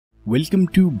Welcome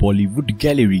to Bollywood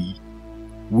Gallery.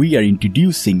 We are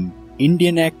introducing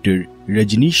Indian actor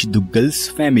Rajneesh Duggal's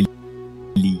family.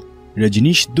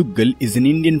 Rajneesh Duggal is an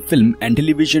Indian film and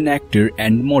television actor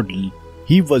and model.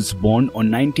 He was born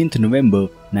on 19th November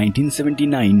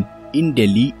 1979 in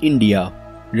Delhi, India.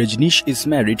 Rajneesh is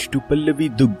married to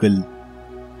Pallavee Duggall.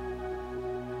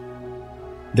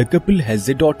 The couple has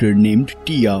a daughter named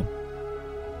Teeyaa.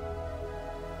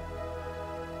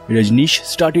 Rajneesh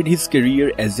started his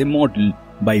career as a model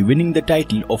by winning the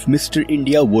title of Mr.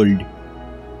 India World.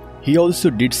 He also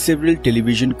did several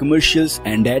television commercials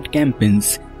and ad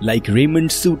campaigns like Raymond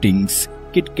Suitings,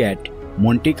 Kit Kat,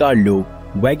 Monte Carlo,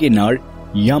 Wagoner,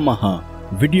 Yamaha,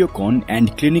 Videocon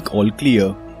and Clinic All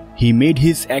Clear. He made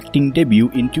his acting debut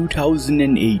in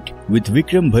 2008 with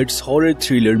Vikram Bhatt's horror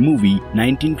thriller movie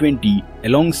 1920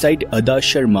 alongside Ada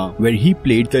Sharma, where he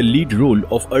played the lead role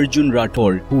of Arjun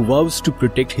Rathore, who vows to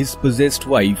protect his possessed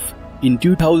wife. In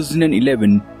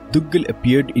 2011, Duggal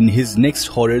appeared in his next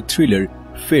horror thriller,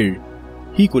 Fear.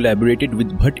 He collaborated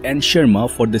with Bhatt and Sharma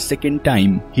for the second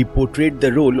time. He portrayed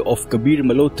the role of Kabir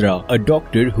Malhotra, a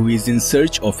doctor who is in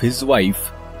search of his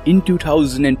wife. In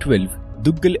 2012,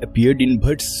 Duggal appeared in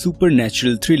Bhatt's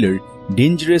supernatural thriller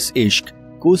Dangerous Ishq,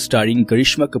 co-starring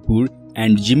Karishma Kapoor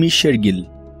and Jimmy Shergill.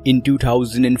 In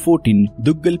 2014,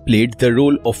 Duggal played the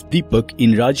role of Deepak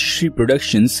in Rajshri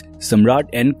Productions'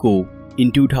 Samrat & Co.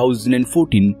 In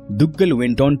 2014, Duggal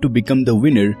went on to become the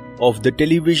winner of the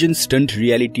television stunt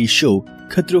reality show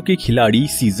Khatron Ke Khiladi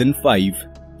Season 5.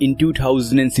 In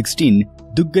 2016,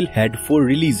 Duggal had 4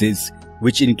 releases,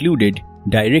 which included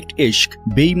Direct Ishq,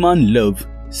 Beimaan Love,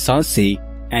 Saanse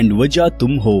and Wajah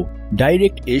Tum Ho.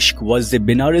 Direct Ishq was a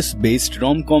Benares-based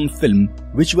rom-com film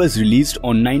which was released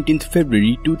on 19th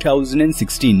February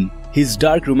 2016. His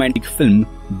dark romantic film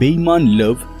Beimaan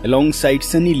Love alongside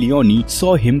Sunny Leone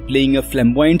saw him playing a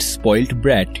flamboyant spoilt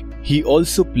brat. He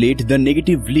also played the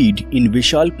negative lead in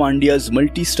Vishal Pandya's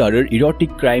multi-starrer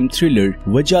erotic crime thriller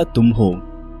Wajah Tum Ho.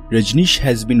 Rajneesh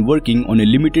has been working on a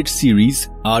limited series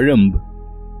Arambh.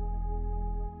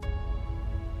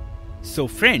 So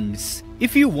friends,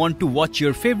 if you want to watch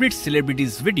your favorite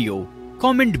celebrities video,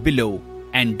 comment below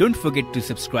and don't forget to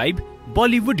subscribe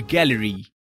Bollywood Gallery.